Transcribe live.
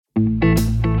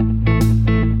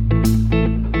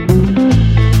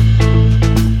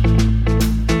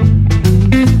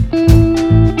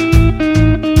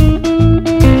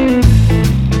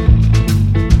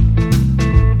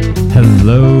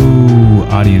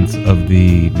participants of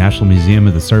the National Museum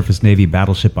of the Surface Navy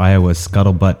Battleship Iowa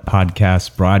Scuttlebutt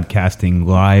podcast, broadcasting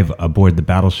live aboard the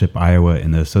Battleship Iowa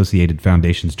in the Associated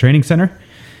Foundations Training Center.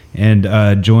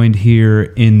 And joined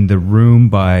here in the room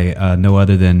by no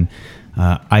other than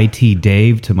IT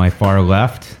Dave to my far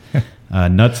left,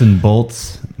 Nuts and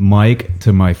Bolts Mike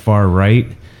to my far right,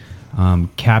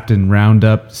 Captain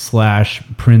Roundup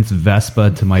 / Prince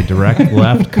Vespa to my direct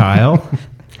left, Kyle.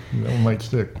 That might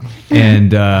stick.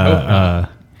 And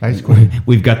Ice Queen.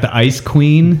 We've got the Ice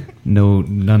Queen,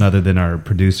 none other than our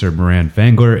producer, Moran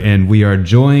Fangler. And we are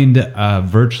joined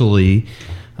virtually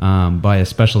by a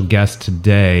special guest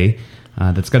today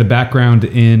that's got a background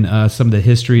in some of the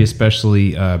history,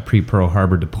 especially pre-Pearl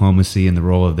Harbor diplomacy and the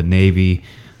role of the Navy.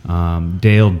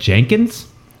 Dale Jenkins,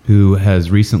 who has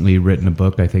recently written a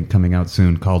book, I think coming out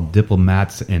soon, called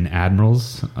Diplomats and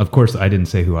Admirals. Of course, I didn't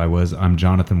say who I was. I'm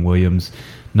Jonathan Williams,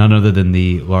 none other than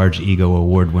the Large Ego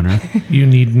Award winner. You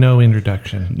need no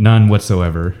introduction. None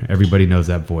whatsoever. Everybody knows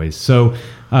that voice. So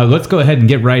let's go ahead and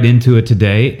get right into it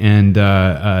today. And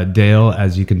Dale,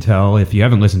 as you can tell, if you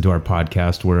haven't listened to our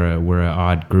podcast, we're an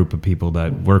odd group of people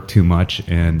that work too much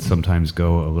and sometimes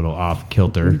go a little off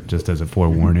kilter, just as a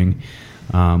forewarning.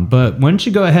 But why don't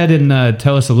you go ahead and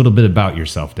tell us a little bit about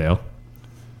yourself, Dale?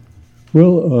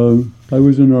 Well, I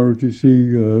was an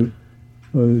ROTC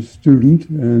student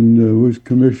and was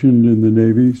commissioned in the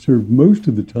Navy, served most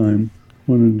of the time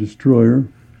on a destroyer.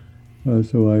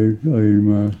 So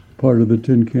I'm part of the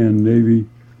Tin Can Navy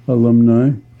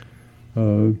alumni.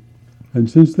 And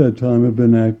since that time, I've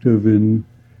been active in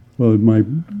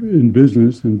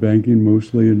business and banking,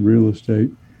 mostly in real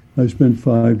estate. I spent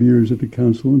 5 years at the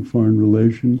Council on Foreign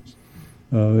Relations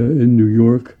in New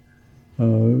York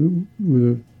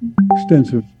with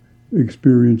extensive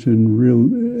experience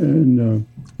in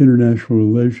international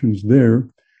relations there.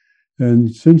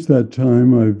 And since that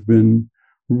time, I've been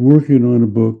working on a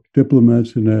book,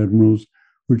 Diplomats and Admirals,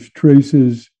 which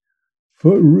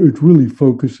really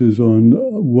focuses on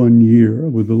 1 year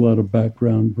with a lot of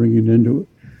background bringing into it.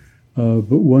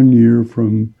 But 1 year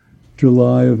from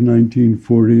July of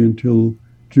 1940 until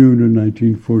June of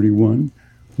 1941,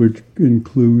 which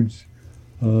includes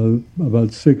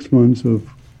about 6 months of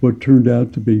what turned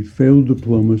out to be failed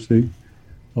diplomacy,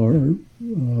 our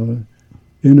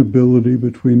inability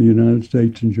between the United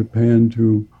States and Japan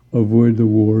to avoid the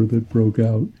war that broke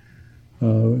out.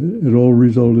 It all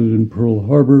resulted in Pearl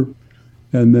Harbor,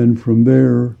 and then from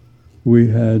there we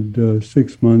had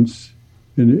 6 months,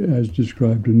 as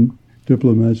described in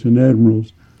Diplomats and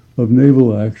Admirals, of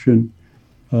naval action,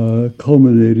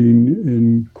 culminating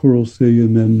in Coral Sea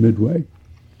and then Midway.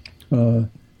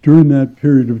 During that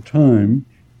period of time,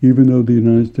 even though the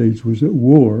United States was at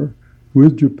war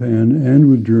with Japan and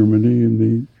with Germany in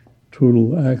the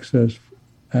total Axis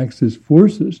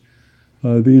forces,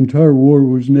 the entire war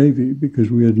was Navy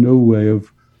because we had no way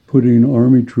of putting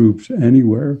Army troops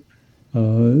anywhere,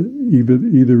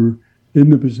 either in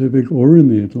the Pacific or in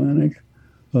the Atlantic,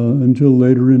 until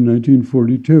later in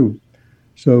 1942.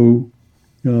 So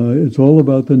it's all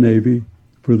about the Navy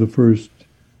for the first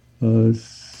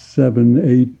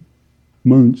 7-8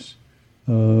 months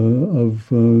of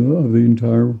the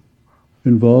entire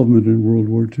involvement in World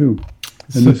War II.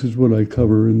 And this is what I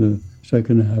cover in the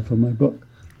second half of my book.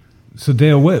 So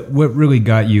Dale, what really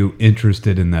got you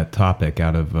interested in that topic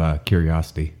out of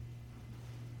curiosity?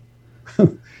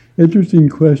 Interesting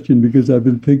question, because I've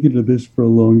been thinking of this for a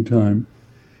long time.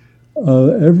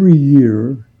 Every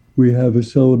year we have a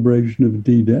celebration of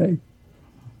D-Day,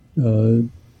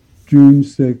 June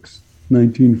 6,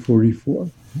 1944.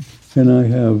 And I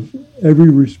have every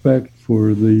respect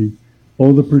for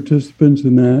all the participants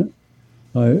in that.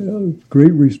 I have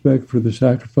great respect for the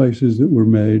sacrifices that were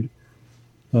made.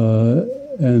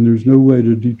 And there's no way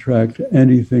to detract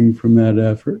anything from that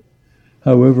effort.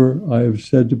 However, I have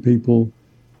said to people,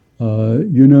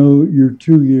 you're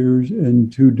 2 years and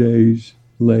 2 days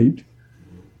late.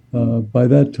 By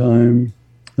that time,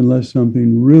 unless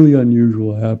something really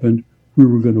unusual happened, we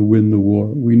were going to win the war.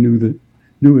 We knew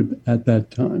it at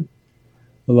that time.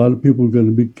 A lot of people were going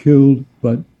to be killed,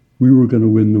 but we were going to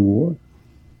win the war.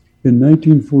 In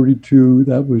 1942,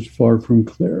 that was far from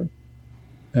clear.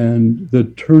 And the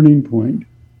turning point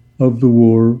of the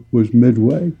war was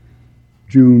Midway,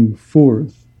 June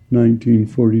 4th,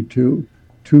 1942,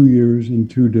 2 years and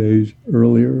 2 days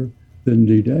earlier than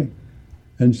D-Day.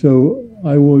 And so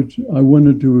I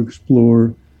wanted to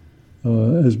explore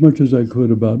as much as I could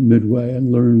about Midway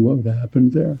and learn what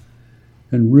happened there,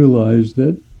 and realize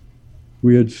that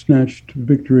we had snatched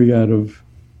victory out of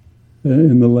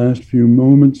in the last few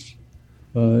moments.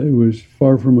 It was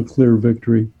far from a clear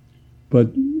victory,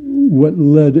 but what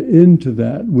led into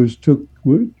that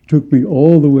took me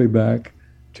all the way back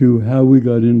to how we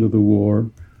got into the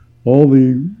war, all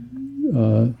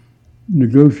the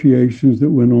negotiations that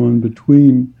went on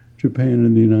between Japan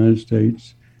and the United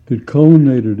States that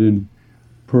culminated in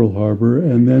Pearl Harbor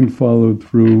and then followed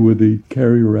through with the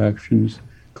carrier actions,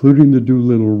 including the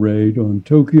Doolittle raid on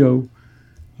Tokyo,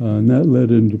 and that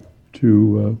led into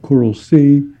Coral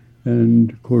Sea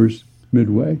and, of course,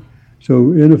 Midway.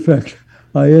 So, in effect,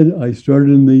 I started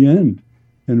in the end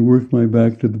and worked my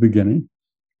back to the beginning.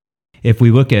 If we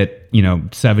look at,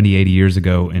 70, 80 years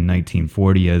ago in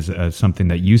 1940 as something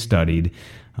that you studied,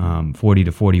 40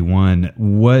 to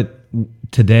 41,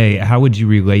 today, how would you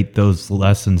relate those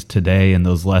lessons today and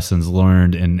those lessons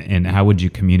learned, and how would you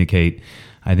communicate,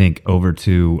 I think, over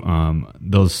to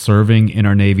those serving in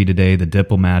our Navy today, the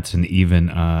diplomats, and even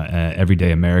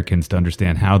everyday Americans to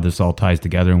understand how this all ties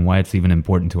together and why it's even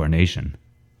important to our nation?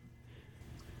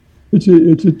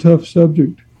 It's a tough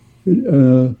subject.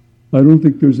 I don't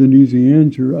think there's an easy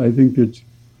answer. I think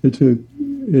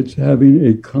it's having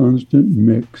a constant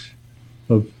mix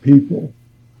of people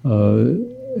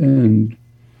and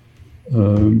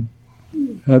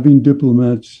having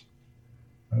diplomats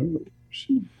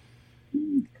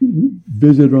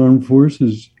visit armed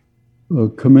forces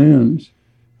commands,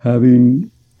 having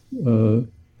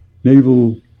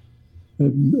naval,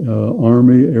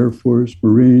 Army, Air Force,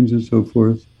 Marines, and so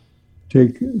forth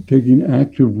taking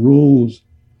active roles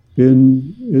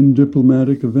in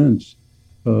diplomatic events.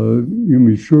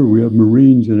 Sure, we have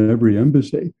Marines in every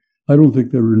embassy. I don't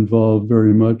think they're involved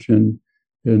very much in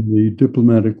the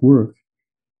diplomatic work.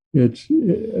 It's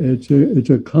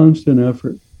a constant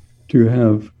effort to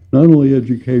have not only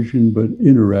education but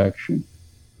interaction.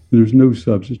 There's no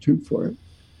substitute for it.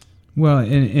 Well,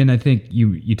 and I think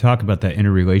you talk about that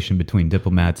interrelation between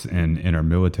diplomats and our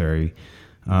military,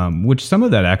 which some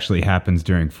of that actually happens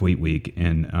during Fleet Week,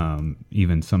 and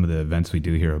even some of the events we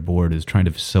do here aboard is trying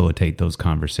to facilitate those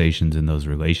conversations and those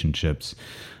relationships.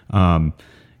 How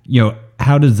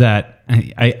does that,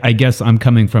 I guess I'm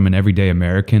coming from an everyday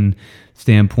American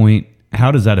standpoint, how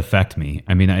does that affect me?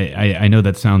 I mean, I know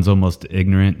that sounds almost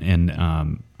ignorant, and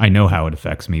I know how it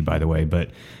affects me, by the way,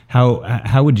 but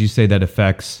how would you say that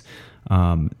affects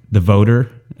the voter,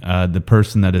 the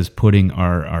person that is putting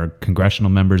our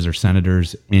congressional members or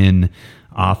senators in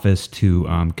office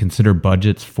to consider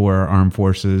budgets for our armed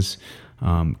forces,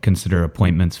 consider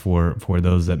appointments for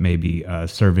those that may be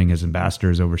serving as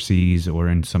ambassadors overseas or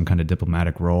in some kind of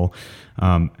diplomatic role?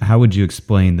 How would you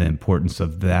explain the importance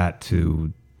of that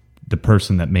to the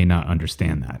person that may not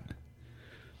understand that?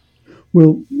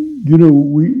 Well,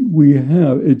 we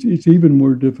have, it's even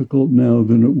more difficult now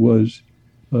than it was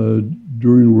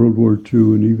during World War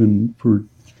II and even for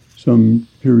some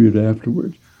period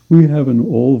afterwards. We have an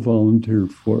all-volunteer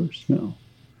force now.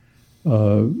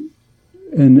 And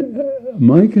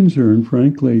my concern,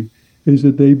 frankly, is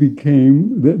that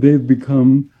they've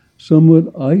become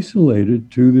somewhat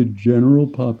isolated to the general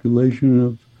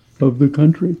population of the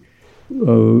country.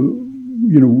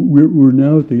 We're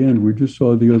now at the end. We just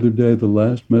saw the other day the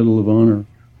last Medal of Honor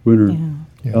winner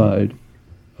died.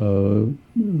 A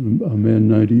man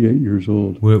 98 years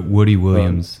old. Woody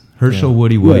Williams. Herschel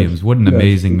Woody Williams. Yes, what an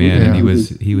amazing man. And he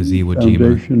was Iwo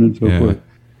Jima. And so forth.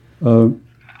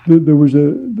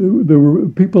 There were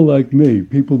people like me,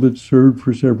 people that served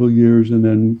for several years and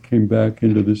then came back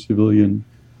into the civilian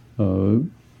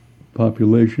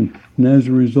population. And as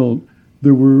a result,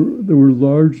 there were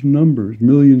large numbers,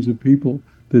 millions of people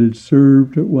that had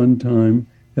served at one time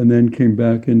and then came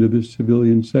back into the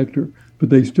civilian sector. But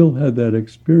they still had that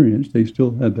experience. They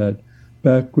still had that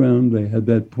background. They had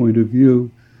that point of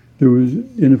view. There was,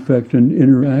 in effect, an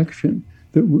interaction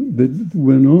that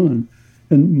went on.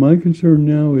 And my concern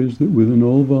now is that with an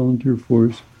all-volunteer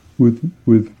force,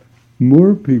 with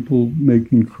more people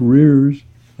making careers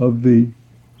of the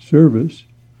service,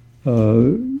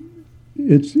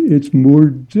 it's more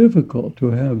difficult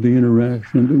to have the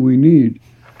interaction that we need.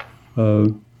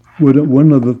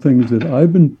 One of the things that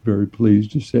I've been very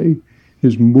pleased to see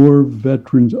is more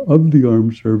veterans of the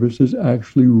armed services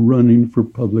actually running for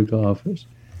public office.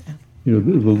 The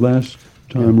last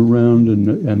time around,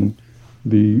 and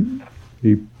the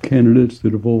candidates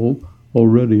that have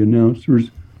already announced,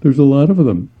 there's a lot of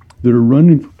them that are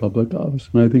running for public office,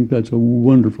 and I think that's a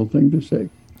wonderful thing to see.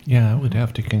 Yeah, I would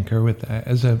have to concur with that.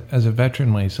 As a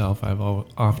veteran myself, I've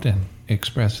often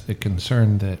expressed the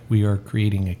concern that we are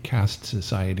creating a caste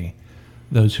society,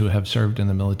 those who have served in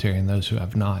the military and those who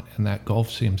have not, and that gulf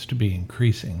seems to be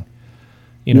increasing.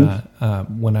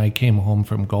 When I came home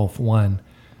from Gulf War,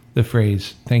 the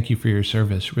phrase, "Thank you for your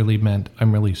service," really meant,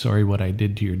 "I'm really sorry what I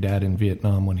did to your dad in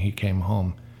Vietnam when he came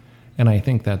home." And I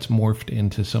think that's morphed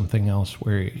into something else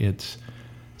where it's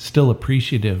still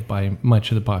appreciative by much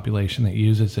of the population that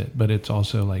uses it, but it's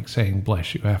also like saying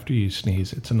 "bless you" after you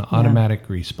sneeze. It's an automatic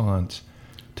response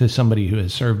to somebody who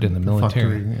has served in the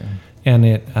military, and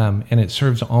it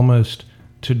serves almost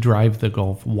to drive the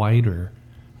gulf wider,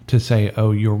 to say,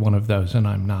 "Oh, you're one of those, and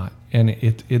I'm not." And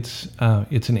it's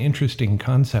an interesting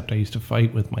concept. I used to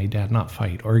fight with my dad, not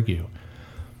fight, argue.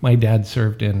 My dad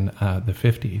served in the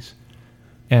 50s.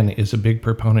 And is a big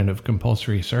proponent of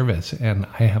compulsory service. And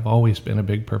I have always been a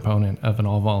big proponent of an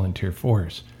all-volunteer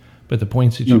force. But the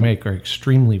points that you make are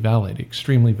extremely valid,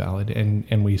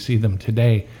 and we see them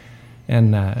today.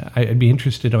 And I'd be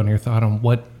interested on your thought on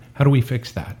how do we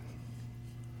fix that?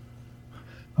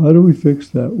 How do we fix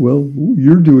that? Well,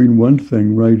 you're doing one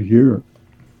thing right here.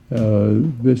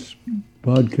 This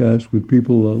podcast with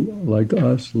people like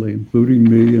us, including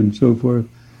me and so forth,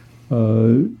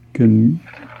 can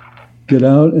get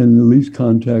out and at least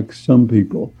contact some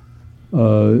people.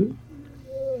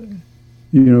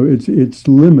 It's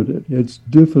limited. It's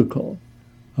difficult.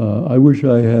 I wish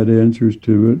I had answers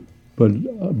to it,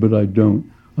 but I don't.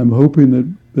 I'm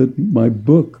hoping that my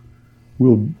book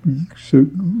will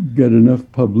get enough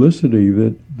publicity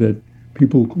that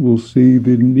people will see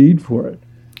the need for it,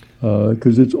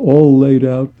 because it's all laid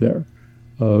out there.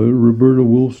 Roberta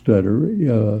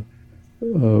Woolstetter,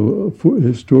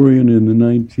 historian in the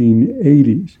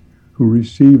 1980s who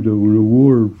received an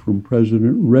award from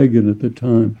President Reagan at the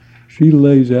time, she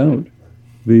lays out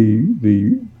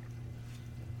the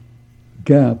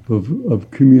gap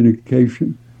of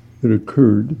communication that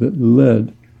occurred that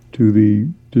led to the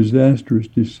disastrous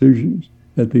decisions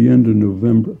at the end of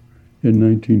November in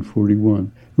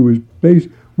 1941. It was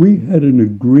we had an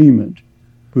agreement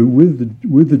with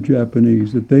the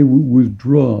Japanese that they would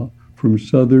withdraw from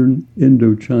southern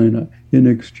Indochina in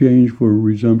exchange for a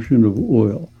resumption of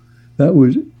oil. That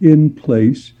was in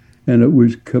place, and it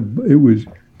was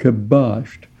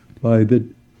kiboshed by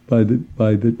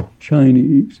the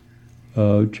Chinese,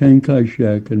 Chiang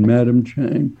Kai-shek and Madam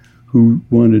Chiang, who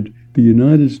wanted the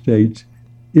United States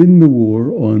in the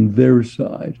war on their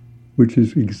side, which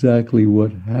is exactly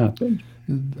what happened.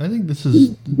 I think this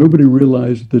is... Nobody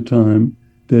realized at the time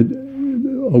that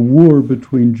a war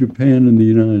between Japan and the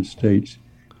United States,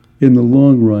 in the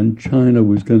long run, China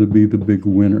was going to be the big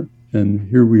winner. And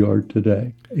here we are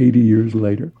today, 80 years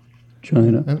later.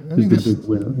 China is the big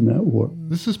winner in that war.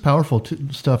 This is powerful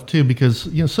stuff, too, because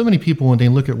so many people, when they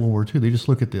look at World War II, they just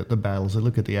look at the battles, they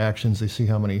look at the actions, they see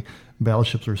how many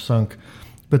battleships are sunk,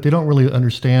 but they don't really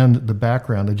understand the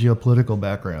background, the geopolitical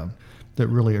background that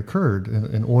really occurred.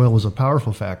 And oil was a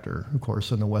powerful factor, of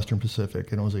course, in the Western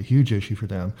Pacific, and it was a huge issue for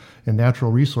them. And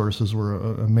natural resources were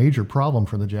a major problem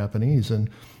for the Japanese. And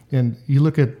you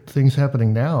look at things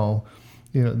happening now,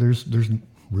 there's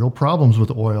real problems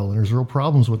with oil, and there's real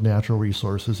problems with natural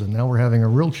resources, and now we're having a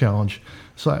real challenge.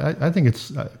 So I think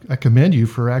I commend you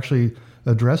for actually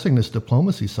addressing this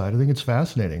diplomacy side. I think it's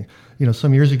fascinating.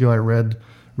 Some years ago I read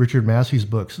Richard Massey's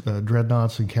books,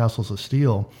 Dreadnoughts and Castles of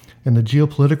Steel, and the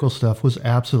geopolitical stuff was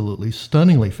absolutely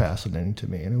stunningly fascinating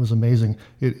to me, and it was amazing.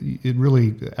 It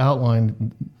really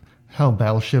outlined how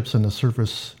battleships and the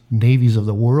surface navies of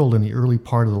the world in the early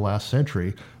part of the last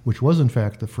century, which was in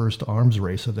fact the first arms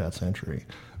race of that century,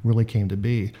 really came to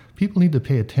be. People need to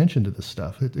pay attention to this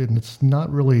stuff, and it's not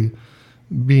really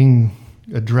being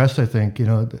addressed. I think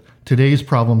today's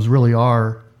problems really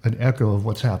are an echo of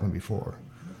what's happened before.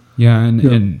 Yeah,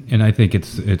 and I think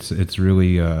it's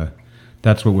really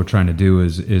that's what we're trying to do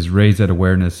is raise that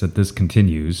awareness that this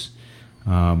continues.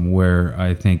 Where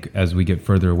I think as we get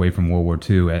further away from World War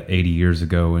II at 80 years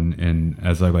ago, and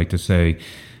as I like to say,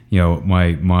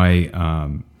 my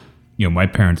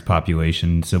parents'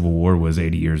 population, Civil War was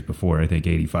 80 years before, I think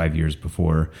 85 years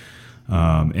before.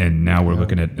 And now we're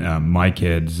looking at my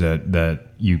kids that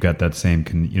you got that same,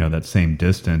 that same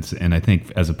distance. And I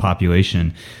think as a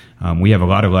population, we have a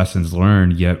lot of lessons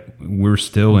learned, yet we're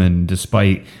still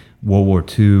despite World War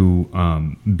II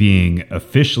being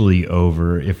officially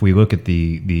over, if we look at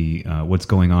the what's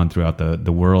going on throughout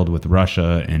the world with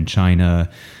Russia and China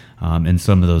and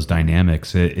some of those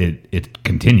dynamics, it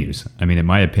continues. I mean, in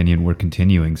my opinion, we're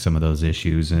continuing some of those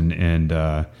issues, and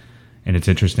it's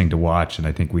interesting to watch. And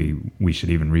I think we should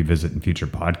even revisit in future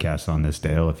podcasts on this,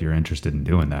 Dale, if you're interested in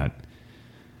doing that.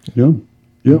 Yeah,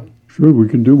 sure, we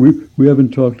can do. We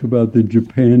haven't talked about the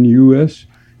Japan-U.S.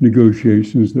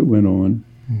 negotiations that went on.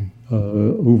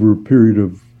 Over a period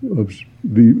of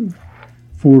the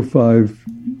 4 or 5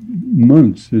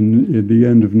 months at the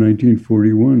end of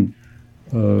 1941.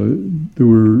 there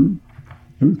were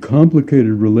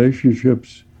complicated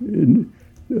relationships.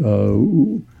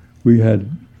 We had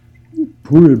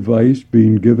poor advice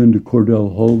being given to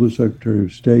Cordell Hull, the Secretary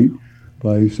of State,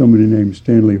 by somebody named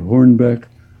Stanley Hornbeck,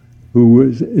 who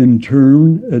was in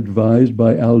turn advised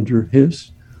by Alger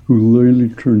Hiss, who really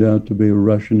turned out to be a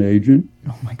Russian agent.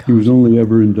 Oh my God. He was only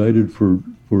ever indicted for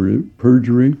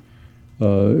perjury.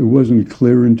 It wasn't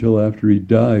clear until after he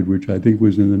died, which I think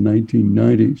was in the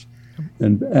 1990s.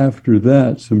 And after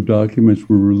that, some documents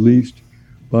were released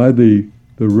by the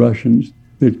Russians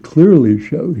that clearly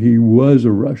showed he was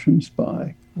a Russian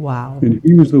spy. Wow. And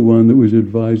he was the one that was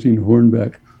advising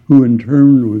Hornbeck, who in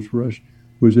turn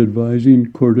was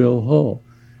advising Cordell Hull.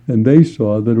 And they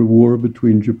saw that a war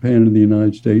between Japan and the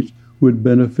United States would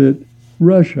benefit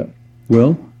Russia.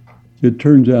 Well, it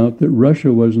turns out that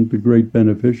Russia wasn't the great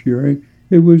beneficiary.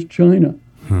 It was China.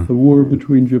 The war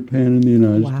between Japan and the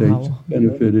United States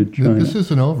benefited China. This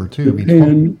isn't over, too.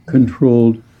 Japan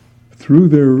controlled, through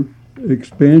their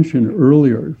expansion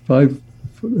earlier,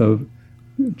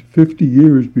 50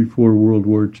 years before World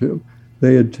War II,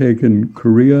 they had taken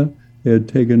Korea, they had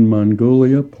taken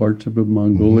Mongolia, parts of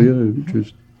Mongolia, which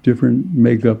is different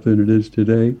makeup than it is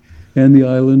today, and the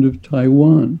island of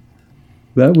Taiwan.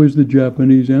 That was the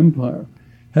Japanese Empire.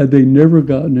 Had they never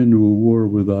gotten into a war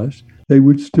with us, they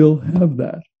would still have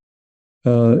that.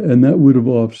 And that would have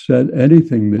offset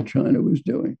anything that China was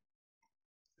doing.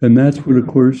 And that's what, of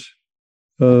course,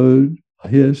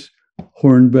 Hiss,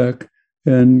 Hornbeck,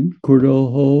 and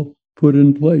Cordell Hull put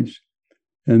in place.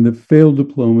 And the failed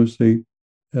diplomacy,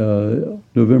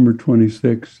 November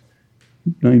 26,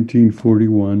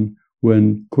 1941,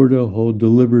 when Cordell Hull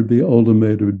delivered the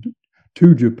ultimatum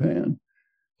to Japan,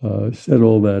 set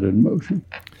all that in motion.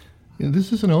 Yeah,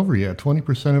 this isn't over yet.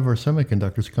 20% of our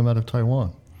semiconductors come out of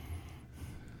Taiwan.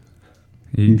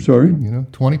 I'm sorry?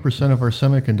 20% of our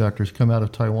semiconductors come out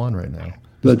of Taiwan right now.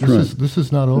 That's right. This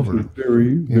is not over. This is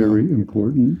very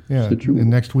important situation. And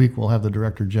next week we'll have the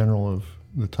Director General of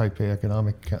the Taipei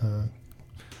Economic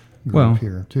Group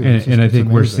here too. And I think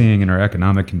we're seeing in our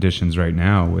economic conditions right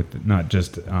now, with not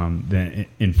just the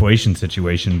inflation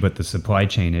situation, but the supply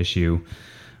chain issue,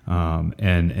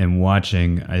 and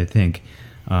watching. I think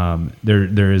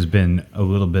there has been a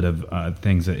little bit of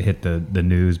things that hit the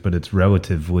news, but it's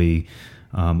relatively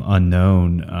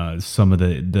unknown. Some of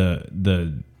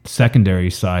the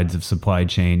secondary sides of supply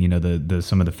chain,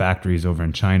 some of the factories over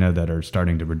in China that are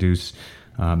starting to reduce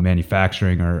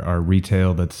manufacturing, or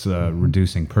retail that's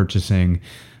reducing purchasing.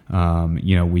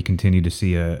 We continue to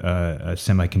see a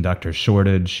semiconductor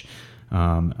shortage.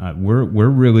 We're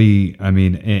really,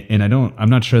 and I'm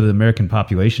not sure the American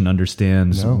population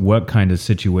understands what kind of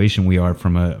situation we are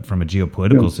from a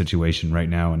geopolitical situation right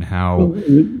now, and how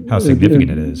significant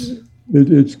it is.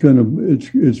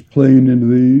 It's playing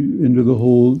into the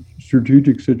whole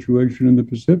strategic situation in the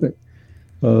Pacific.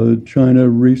 China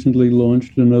recently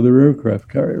launched another aircraft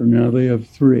carrier. Now they have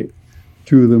 3.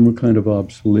 2 of them are kind of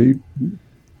obsolete,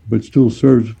 but still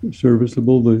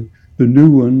serviceable. The new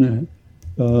one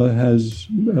has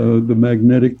the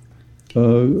magnetic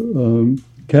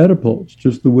catapults,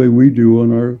 just the way we do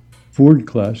on our Ford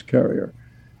class carrier.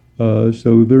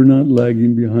 So they're not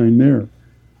lagging behind there.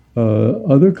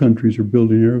 Other countries are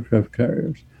building aircraft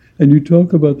carriers. And you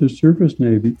talk about the surface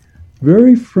Navy.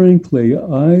 Very frankly,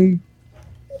 I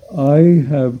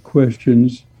have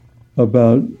questions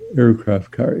about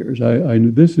aircraft carriers. I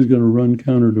know this is going to run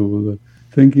counter to the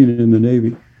thinking in the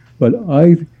Navy, but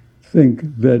I think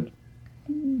that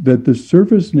the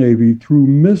surface Navy, through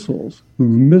missile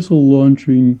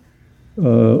launching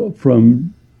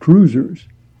from cruisers,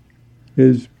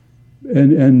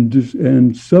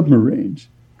 and submarines,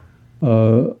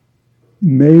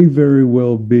 may very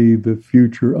well be the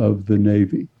future of the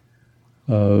Navy.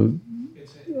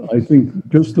 I think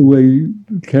just the way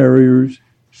carriers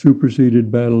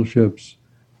superseded battleships,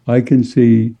 I can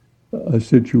see a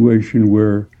situation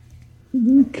where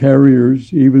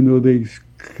carriers, even though they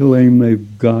claim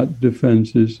they've got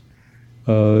defenses,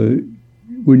 when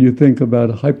you think about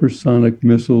hypersonic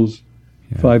missiles,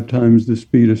 5 times the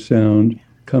speed of sound,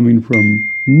 coming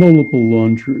from multiple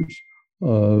launchers,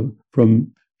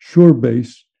 from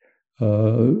shore-based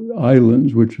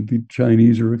islands, which the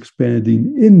Chinese are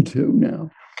expanding into now.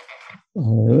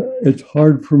 It's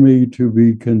hard for me to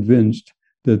be convinced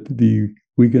that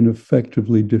we can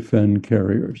effectively defend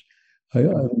carriers.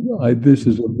 This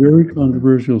is a very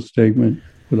controversial statement,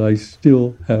 but I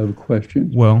still have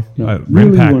questions. Well,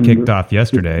 RIMPAC kicked off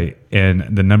yesterday, and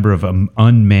the number of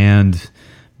unmanned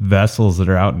vessels that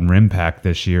are out in RIMPAC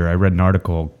this year, I read an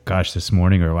article, this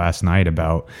morning or last night,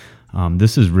 about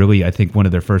this is really, I think, one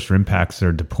of their first impacts.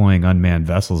 They're deploying unmanned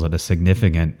vessels at a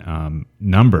significant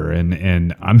number.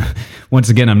 And I'm once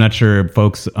again, I'm not sure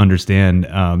folks understand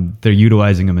they're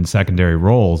utilizing them in secondary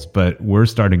roles, but we're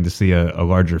starting to see a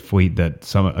larger fleet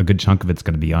that a good chunk of it's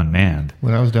going to be unmanned.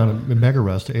 When I was down at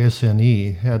Megarust,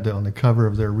 ASNE had on the cover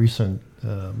of their recent,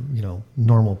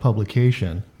 normal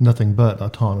publication, nothing but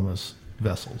autonomous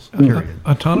vessels, period.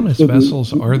 Autonomous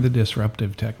vessels are the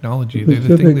disruptive technology. They're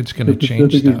the thing that's going to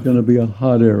change stuff. It's going to be a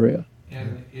hot area.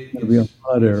 It's going to be a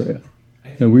hot area.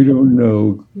 And we don't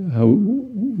know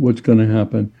what's going to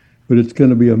happen, but it's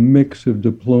going to be a mix of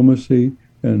diplomacy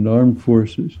and armed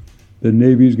forces. The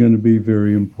Navy is going to be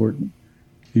very important,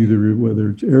 whether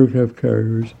it's aircraft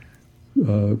carriers,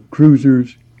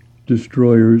 cruisers,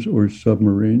 destroyers, or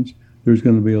submarines. There's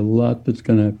going to be a lot that's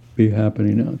going to be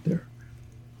happening out there.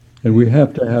 And we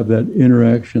have to have that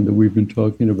interaction that we've been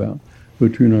talking about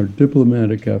between our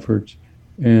diplomatic efforts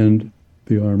and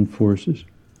the armed forces.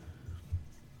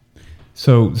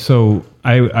 So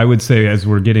I would say as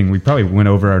we probably went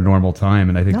over our normal time,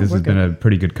 and I think this has been a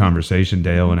pretty good conversation,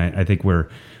 Dale, and I think we'll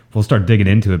start digging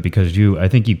into it because I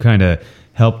think you kind of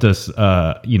helped us,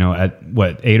 at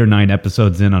 8 or 9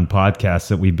 episodes in on podcasts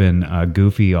that we've been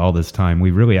goofy all this time.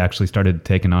 We really actually started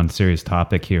taking on serious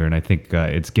topic here, and I think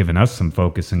it's given us some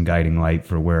focus and guiding light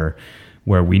for where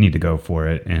we need to go for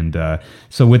it. And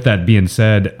so with that being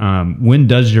said, when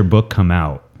does your book come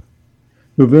out?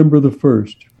 November the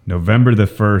 1st. November the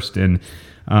 1st. And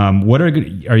are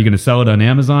you going to sell it on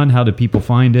Amazon? How do people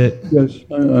find it? Yes,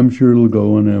 I'm sure it'll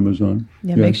go on Amazon.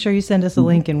 Yeah, make sure you send us a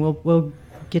link and we'll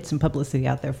get some publicity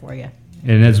out there for you.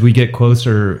 And as we get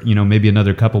closer, maybe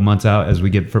another couple months out, as we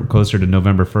get closer to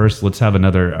November 1st, let's have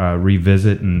another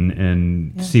revisit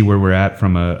and see where we're at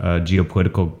from a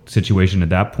geopolitical situation at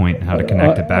that point and how to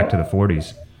connect it back to the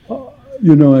 40s.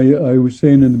 I was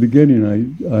saying in the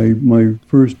beginning, my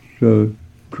first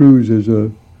cruise as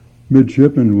a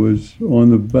midshipman was on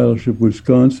the battleship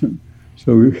Wisconsin.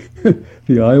 So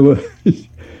the Iowa,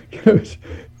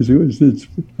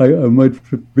 I might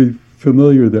be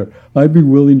familiar there. I'd be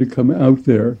willing to come out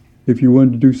there if you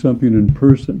wanted to do something in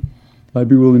person. I'd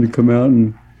be willing to come out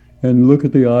and look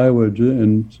at the Iowa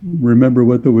and remember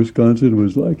what the Wisconsin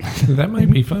was like. That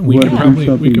might be fun. We could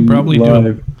probably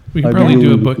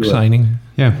do a book signing.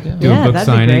 Yeah, do a book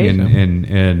signing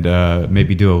and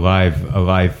maybe do a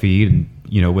live feed and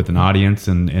with an audience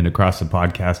and across the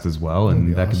podcast as well,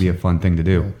 and that could be a fun thing to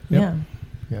do. Yeah.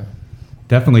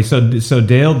 Definitely. So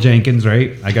Dale Jenkins,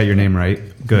 right? I got your name right.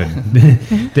 Good.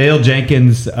 Dale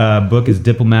Jenkins' book is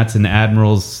Diplomats and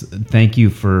Admirals. Thank you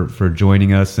for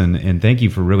joining us, and thank you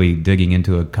for really digging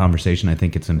into a conversation. I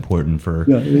think it's important for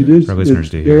our listeners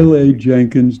to hear.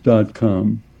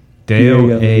 DaleAJenkins.com.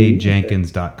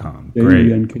 DaleAJenkins.com. Great.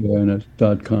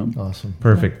 DaleAJenkins.com. Awesome.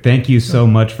 Perfect. Thank you so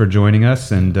much for joining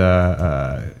us. And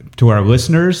to our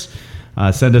listeners,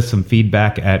 send us some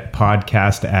feedback at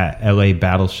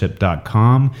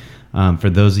podcast@labattleship.com. For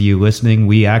those of you listening,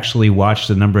 we actually watched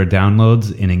the number of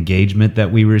downloads and engagement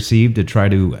that we received to try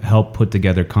to help put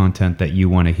together content that you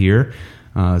want to hear.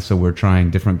 So we're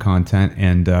trying different content,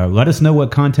 and let us know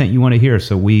what content you want to hear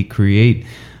so we create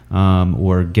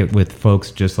or get with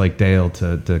folks just like Dale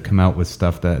to come out with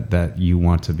stuff that you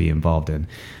want to be involved in.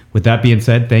 With that being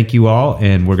said, thank you all,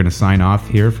 and we're going to sign off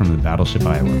here from the Battleship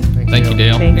Iowa. Thank you,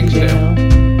 Dale. Thanks,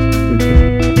 Dale.